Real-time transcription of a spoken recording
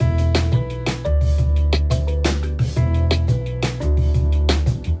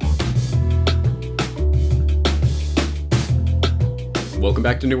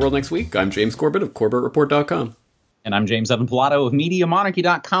Welcome back to New World Next Week. I'm James Corbett of CorbettReport.com. And I'm James Evan Pilato of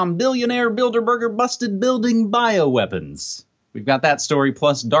MediaMonarchy.com. Billionaire Bilderberger busted building bioweapons. We've got that story,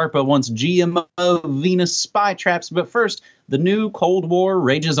 plus DARPA wants GMO Venus spy traps. But first, the new Cold War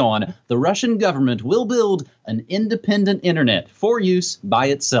rages on. The Russian government will build an independent internet for use by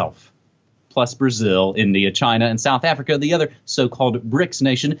itself. Plus Brazil, India, China, and South Africa, the other so-called BRICS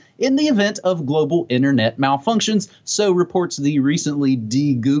nation, in the event of global internet malfunctions. So reports the recently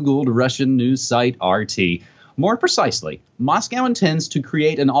de-Googled Russian news site RT. More precisely, Moscow intends to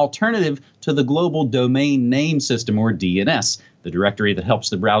create an alternative to the Global Domain Name System, or DNS, the directory that helps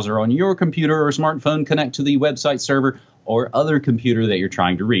the browser on your computer or smartphone connect to the website server or other computer that you're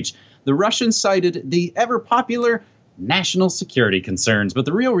trying to reach. The Russians cited the ever-popular national security concerns, but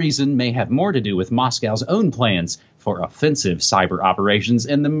the real reason may have more to do with Moscow's own plans for offensive cyber operations,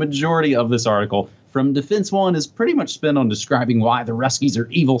 and the majority of this article from Defense One is pretty much spent on describing why the Ruskies are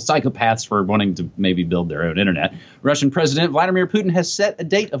evil psychopaths for wanting to maybe build their own internet. Russian President Vladimir Putin has set a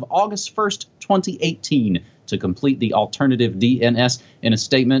date of August 1st, 2018 to complete the alternative DNS. In a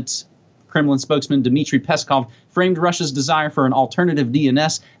statement, Kremlin spokesman Dmitry Peskov framed Russia's desire for an alternative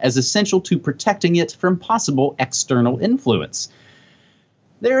DNS as essential to protecting it from possible external influence.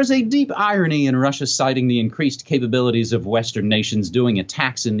 There is a deep irony in Russia citing the increased capabilities of Western nations doing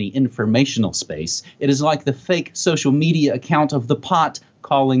attacks in the informational space. It is like the fake social media account of the pot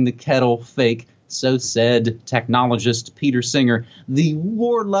calling the kettle fake. So said technologist Peter Singer, the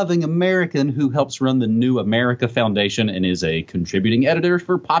war-loving American who helps run the New America Foundation and is a contributing editor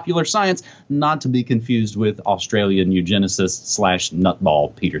for Popular Science, not to be confused with Australian eugenicist /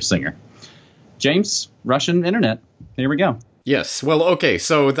 nutball Peter Singer. James, Russian internet. Here we go. Yes, well, okay,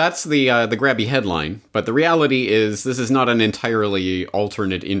 so that's the grabby headline, but the reality is this is not an entirely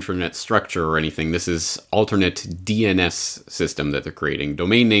alternate internet structure or anything. This is alternate DNS system that they're creating,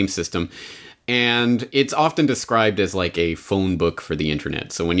 domain name system. And it's often described as like a phone book for the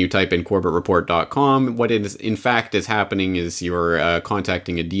internet. So when you type in CorbettReport.com, what is in fact is happening is you're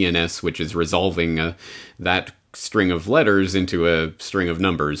contacting a DNS, which is resolving that string of letters into a string of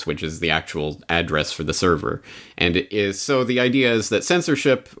numbers, which is the actual address for the server. And it is, so the idea is that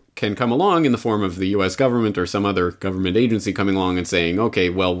censorship can come along in the form of the US government or some other government agency coming along and saying, okay,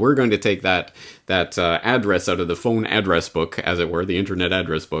 well, we're going to take that address out of the phone address book, as it were, the internet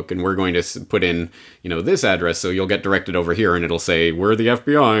address book, and we're going to put in, this address, so you'll get directed over here, and it'll say, we're the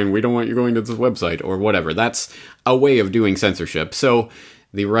FBI, and we don't want you going to this website, or whatever. That's a way of doing censorship. So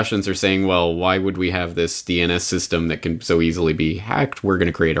the Russians are saying, well, why would we have this DNS system that can so easily be hacked? We're going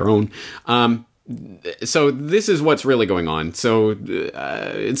to create our own. So this is what's really going on. So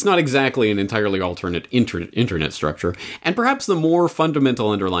it's not exactly an entirely alternate internet structure. And perhaps the more fundamental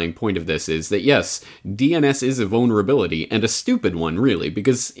underlying point of this is that, yes, DNS is a vulnerability, and a stupid one, really,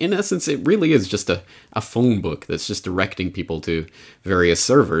 because in essence, it really is just a phone book that's just directing people to various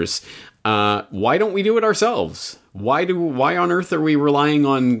servers. Why don't we do it ourselves? Why on earth are we relying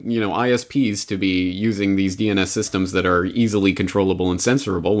on, ISPs to be using these DNS systems that are easily controllable and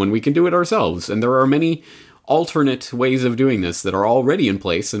censorable when we can do it ourselves? And there are many alternate ways of doing this that are already in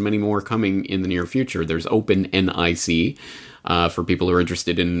place, and many more coming in the near future. There's OpenNIC, for people who are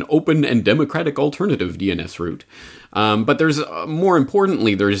interested in an open and democratic alternative DNS route. But there's, more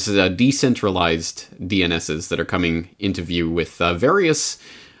importantly, there's decentralized DNSs that are coming into view with various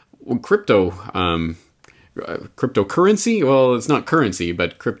cryptocurrency? Well, it's not currency,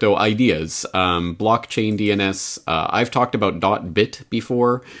 but crypto ideas. Blockchain DNS. I've talked about .bit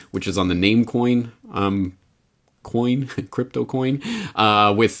before, which is on the Namecoin crypto coin,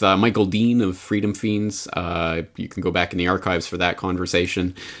 with Michael Dean of Freedom Fiends. You can go back in the archives for that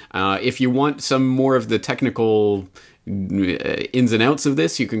conversation. If you want some more of the technical ins and outs of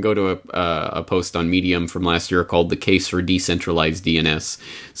this, you can go to a post on Medium from last year called The Case for Decentralized DNS.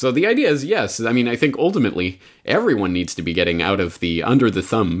 So the idea is, yes, I think ultimately everyone needs to be getting out of the under the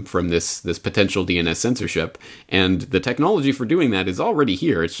thumb from this potential DNS censorship, and the technology for doing that is already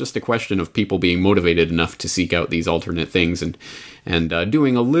here. It's just a question of people being motivated enough to seek out these alternate things and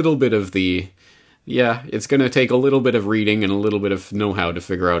doing a little bit of the... Yeah, it's going to take a little bit of reading and a little bit of know-how to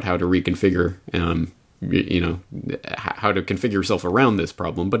figure out how to reconfigure how to configure yourself around this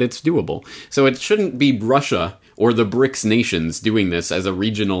problem, but it's doable. So it shouldn't be Russia or the BRICS nations doing this as a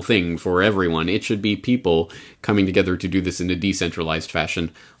regional thing for everyone. It should be people coming together to do this in a decentralized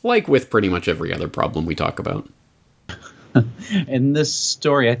fashion, like with pretty much every other problem we talk about. And this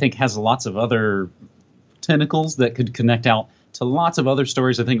story, I think, has lots of other tentacles that could connect out to lots of other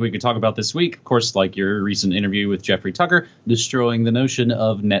stories I think we could talk about this week. Of course, like your recent interview with Jeffrey Tucker, destroying the notion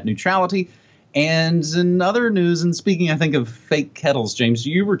of net neutrality. And in other news, and speaking, I think, of fake kettles, James,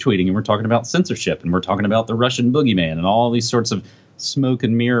 you were tweeting and we're talking about censorship and we're talking about the Russian boogeyman and all these sorts of smoke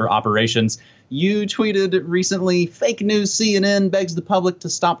and mirror operations. You tweeted recently, fake news CNN begs the public to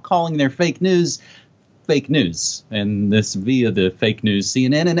stop calling their fake news, and this via the fake news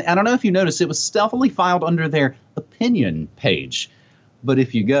CNN. And I don't know if you noticed, it was stealthily filed under their opinion page. But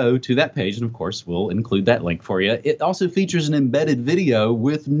if you go to that page, and of course we'll include that link for you, it also features an embedded video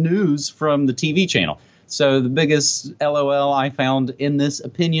with news from the TV channel. So the biggest LOL I found in this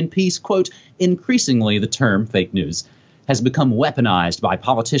opinion piece, quote, increasingly the term fake news has become weaponized by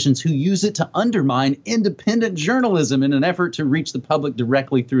politicians who use it to undermine independent journalism in an effort to reach the public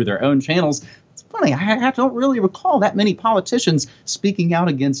directly through their own channels. It's funny, I don't really recall that many politicians speaking out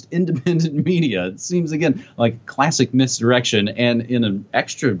against independent media. It seems, again, like classic misdirection and in an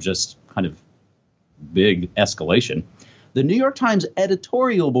extra just kind of big escalation. The New York Times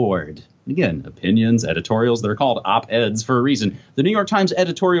editorial board, again, opinions, editorials, they're called op-eds for a reason. The New York Times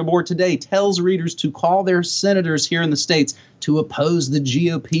editorial board today tells readers to call their senators here in the States to oppose the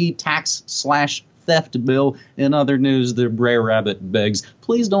GOP tax/theft bill. In other news, the Brer Rabbit begs,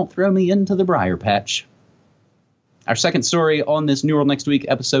 please don't throw me into the briar patch. Our second story on this New World Next Week,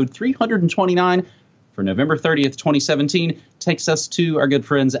 episode 329, for November 30th, 2017, takes us to our good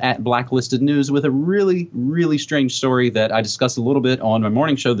friends at Blacklisted News with a really, really strange story that I discussed a little bit on my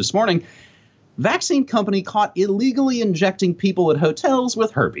morning show this morning. Vaccine company caught illegally injecting people at hotels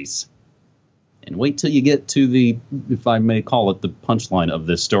with herpes. And wait till you get to the, if I may call it, the punchline of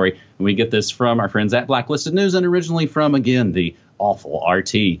this story. And we get this from our friends at Blacklisted News and originally from, again, the awful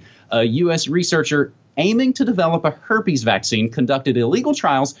RT. A U.S. researcher aiming to develop a herpes vaccine conducted illegal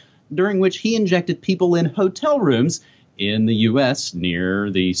trials during which he injected people in hotel rooms in the U.S.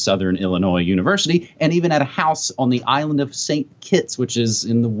 near the Southern Illinois University and even at a house on the island of St. Kitts, which is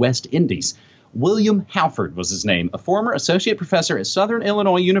in the West Indies. William Halford was his name. A former associate professor at Southern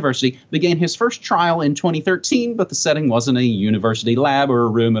Illinois University began his first trial in 2013, but the setting wasn't a university lab or a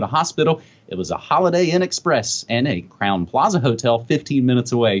room at a hospital. It was a Holiday Inn Express and a Crowne Plaza hotel 15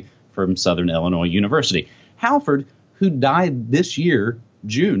 minutes away from Southern Illinois University. Halford, who died this year,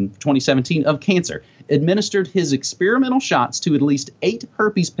 June 2017, of cancer, administered his experimental shots to at least 8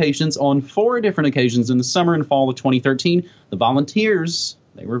 herpes patients on 4 different occasions in the summer and fall of 2013. The volunteers,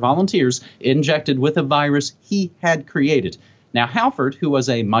 they were volunteers, injected with a virus he had created. Now, Halford, who was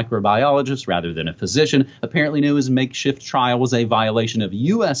a microbiologist rather than a physician, apparently knew his makeshift trial was a violation of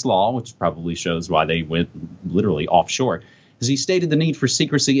U.S. law, which probably shows why they went literally offshore. As he stated the need for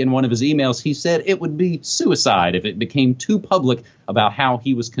secrecy in one of his emails, he said it would be suicide if it became too public about how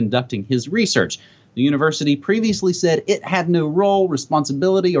he was conducting his research. The university previously said it had no role,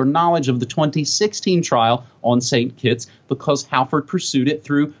 responsibility, or knowledge of the 2016 trial on St. Kitts because Halford pursued it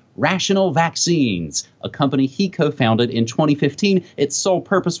through Rational Vaccines, a company he co-founded in 2015. Its sole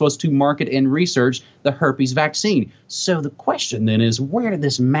purpose was to market and research the herpes vaccine. So the question then is, where did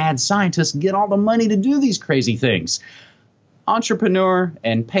this mad scientist get all the money to do these crazy things? Entrepreneur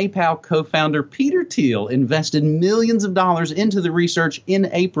and PayPal co-founder Peter Thiel invested millions of dollars into the research in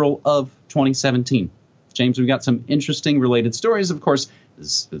April of 2017. James, we've got some interesting related stories. Of course,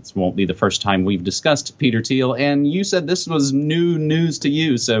 this won't be the first time we've discussed Peter Thiel, and you said this was new news to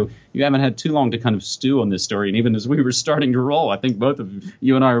you, so you haven't had too long to kind of stew on this story. And even as we were starting to roll, I think both of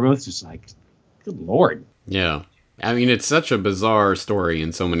you and I were both just like, good Lord. Yeah. I mean, it's such a bizarre story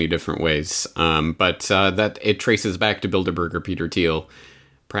in so many different ways, but that it traces back to Bilderberger Peter Thiel.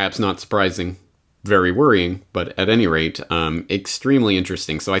 Perhaps not surprising, very worrying, but at any rate, extremely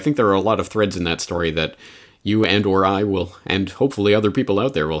interesting. So I think there are a lot of threads in that story that you and or I will, and hopefully other people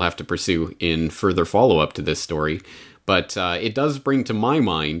out there will have to pursue in further follow-up to this story. But it does bring to my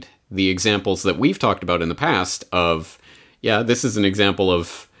mind the examples that we've talked about in the past of, yeah, this is an example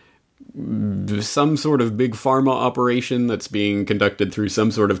of some sort of big pharma operation that's being conducted through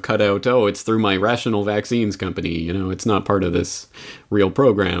some sort of cutout. Oh, it's through my Rational Vaccines company. You know, it's not part of this real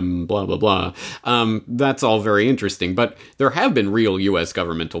program, blah, blah, blah. That's all very interesting. But there have been real U.S.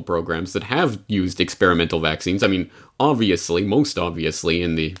 governmental programs that have used experimental vaccines. I mean, obviously, most obviously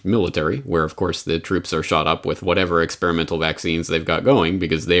in the military, where, of course, the troops are shot up with whatever experimental vaccines they've got going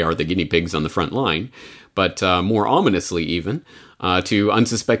because they are the guinea pigs on the front line. But more ominously even, to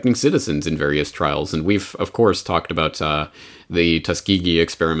unsuspecting citizens in various trials. And we've, of course, talked about the Tuskegee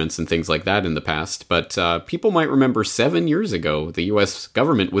experiments and things like that in the past. But people might remember 7 years ago, the U.S.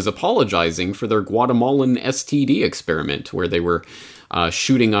 government was apologizing for their Guatemalan STD experiment, where they were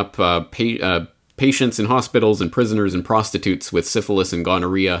shooting up patients in hospitals and prisoners and prostitutes with syphilis and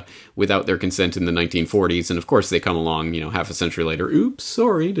gonorrhea without their consent in the 1940s. And of course, they come along, half a century later. Oops,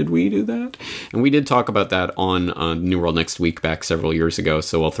 sorry, did we do that? And we did talk about that on New World Next Week back several years ago.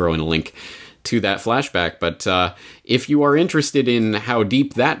 So I'll throw in a link to that flashback. But if you are interested in how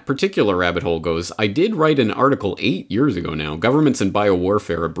deep that particular rabbit hole goes, I did write an article 8 years ago now, Governments and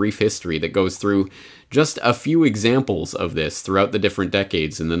Biowarfare, A Brief History, that goes through just a few examples of this throughout the different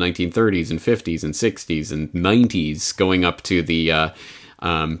decades in the 1930s and 50s and 60s and 90s, going up to the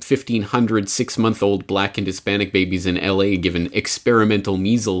 1,500 6-month-old Black and Hispanic babies in LA given experimental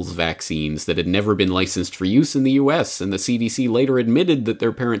measles vaccines that had never been licensed for use in the US, and the CDC later admitted that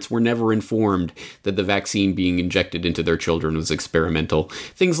their parents were never informed that the vaccine being injected into their children was experimental.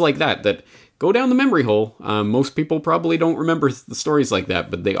 Things like that go down the memory hole. Most people probably don't remember the stories like that,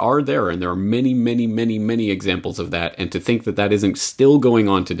 but they are there, and there are many, many, many, many examples of that. And to think that that isn't still going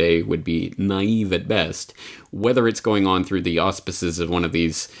on today would be naive at best. Whether it's going on through the auspices of one of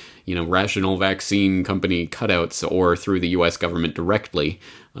these, rational vaccine company cutouts or through the U.S. government directly,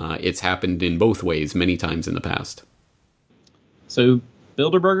 it's happened in both ways many times in the past. So,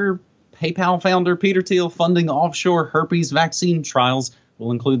 Bilderberger, PayPal founder Peter Thiel funding offshore herpes vaccine trials.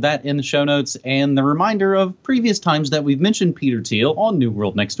 We'll include that in the show notes and the reminder of previous times that we've mentioned Peter Thiel on New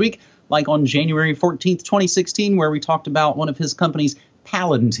World Next Week, like on January 14th, 2016, where we talked about one of his companies,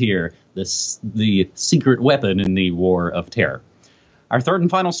 Palantir, the secret weapon in the War of Terror. Our third and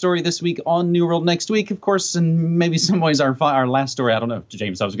final story this week on New World Next Week, of course, in maybe some ways our last story. I don't know,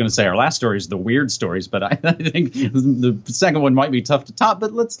 James, I was going to say our last story is the weird stories, but I think the second one might be tough to top,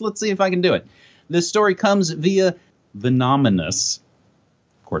 but let's see if I can do it. This story comes via Venomimus,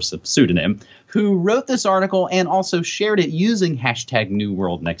 course, a pseudonym, who wrote this article and also shared it using hashtag New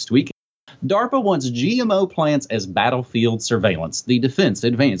World Next Week. DARPA wants GMO plants as battlefield surveillance. The Defense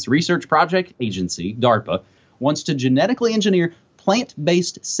Advanced Research Project Agency, DARPA, wants to genetically engineer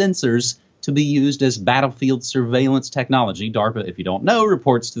plant-based sensors to be used as battlefield surveillance technology. DARPA, if you don't know,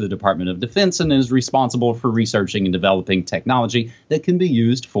 reports to the Department of Defense and is responsible for researching and developing technology that can be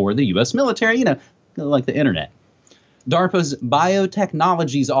used for the U.S. military, like the internet. DARPA's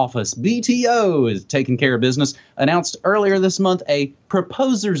Biotechnologies Office, BTO, is taking care of business, announced earlier this month a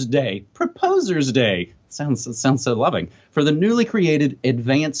Proposers Day. Proposers Day. Sounds so loving. For the newly created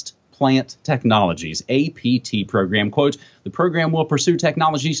Advanced Plant Technologies, APT program. Quote, the program will pursue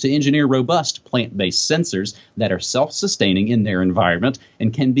technologies to engineer robust plant-based sensors that are self-sustaining in their environment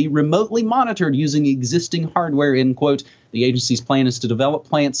and can be remotely monitored using existing hardware, end quote. The agency's plan is to develop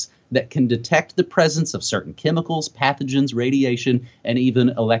plants that can detect the presence of certain chemicals, pathogens, radiation, and even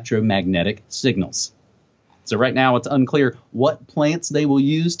electromagnetic signals. So right now it's unclear what plants they will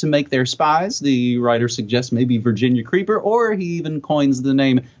use to make their spies. The writer suggests maybe Virginia creeper, or he even coins the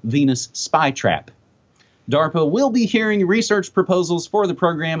name Venus spytrap. DARPA will be hearing research proposals for the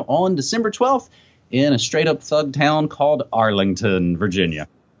program on December 12th in a straight-up thug town called Arlington, Virginia.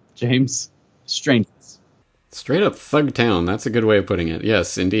 James, strange. Straight up thug town. That's a good way of putting it.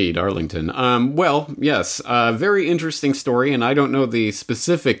 Yes, indeed, Arlington. Yes, very interesting story, and I don't know the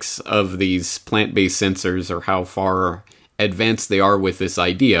specifics of these plant-based sensors or how far advanced they are with this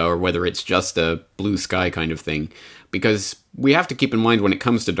idea, or whether it's just a blue sky kind of thing. Because we have to keep in mind when it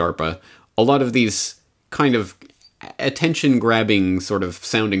comes to DARPA, a lot of these kind of attention-grabbing sort of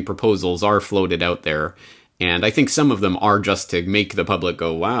sounding proposals are floated out there, and I think some of them are just to make the public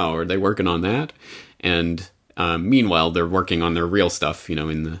go, wow, are they working on that? And meanwhile, they're working on their real stuff,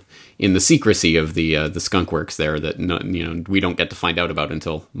 in the secrecy of the skunk works there that we don't get to find out about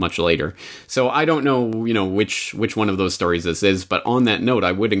until much later. So I don't know, which one of those stories this is. But on that note,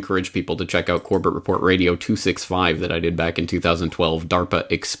 I would encourage people to check out Corbett Report Radio 265 that I did back in 2012,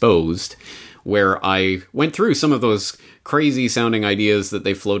 DARPA Exposed, where I went through some of those crazy sounding ideas that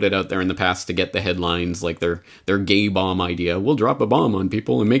they floated out there in the past to get the headlines, like their gay bomb idea. We'll drop a bomb on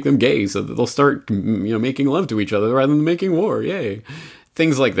people and make them gay so that they'll start making love to each other rather than making war. Yay.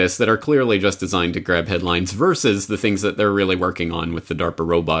 Things like this that are clearly just designed to grab headlines versus the things that they're really working on with the DARPA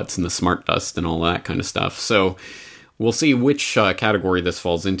robots and the smart dust and all that kind of stuff. So we'll see which category this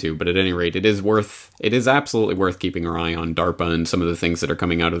falls into, but at any rate, it is absolutely worth keeping our eye on DARPA and some of the things that are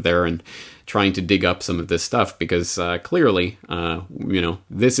coming out of there and trying to dig up some of this stuff, because clearly,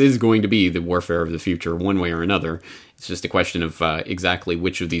 this is going to be the warfare of the future one way or another. It's just a question of exactly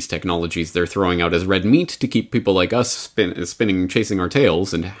which of these technologies they're throwing out as red meat to keep people like us spinning, chasing our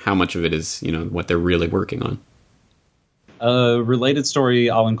tails, and how much of it is, what they're really working on. A related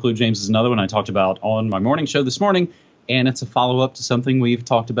story I'll include, James, is another one I talked about on my morning show this morning, and it's a follow-up to something we've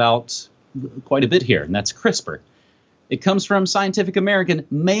talked about quite a bit here, and that's CRISPR. It comes from Scientific American.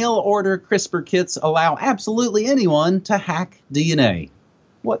 Mail-order CRISPR kits allow absolutely anyone to hack DNA.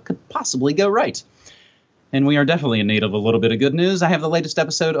 What could possibly go right? And we are definitely in need of a little bit of good news. I have the latest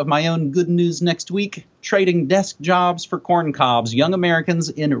episode of my own good news next week. Trading desk jobs for corn cobs. Young Americans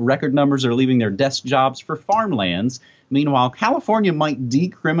in record numbers are leaving their desk jobs for farmlands. Meanwhile, California might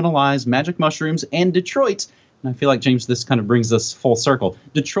decriminalize magic mushrooms, and Detroit, and I feel like, James, this kind of brings us full circle.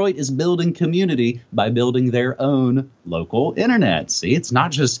 Detroit is building community by building their own local internet. See, it's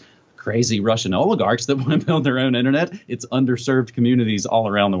not just crazy Russian oligarchs that want to build their own internet. It's underserved communities all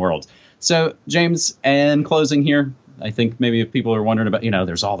around the world. So, James, and closing here, I think maybe if people are wondering about,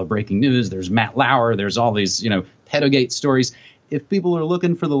 there's all the breaking news, there's Matt Lauer, there's all these, Pedogate stories. If people are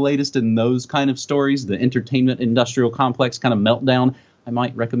looking for the latest in those kind of stories, the entertainment industrial complex kind of meltdown, I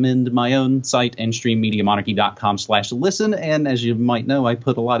might recommend my own site, EnstreamMediaMonarchy.com/listen. And as you might know, I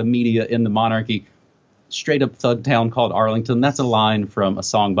put a lot of media in the monarchy. Straight up thug town called Arlington. That's a line from a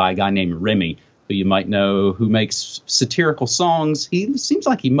song by a guy named Remy, who you might know, who makes satirical songs. He seems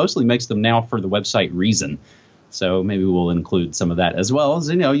like he mostly makes them now for the website Reason. So maybe we'll include some of that as well. As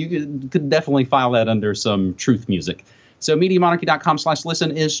you could definitely file that under some truth music. So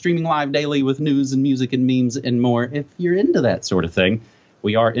MediaMonarchy.com/listen is streaming live daily with news and music and memes and more. If you're into that sort of thing,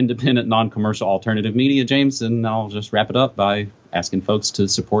 we are independent, non-commercial alternative media, James, and I'll just wrap it up by asking folks to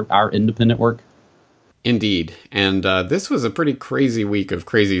support our independent work. Indeed. And this was a pretty crazy week of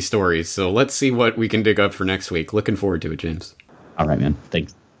crazy stories. So let's see what we can dig up for next week. Looking forward to it, James. All right, man.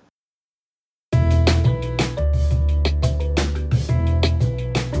 Thanks.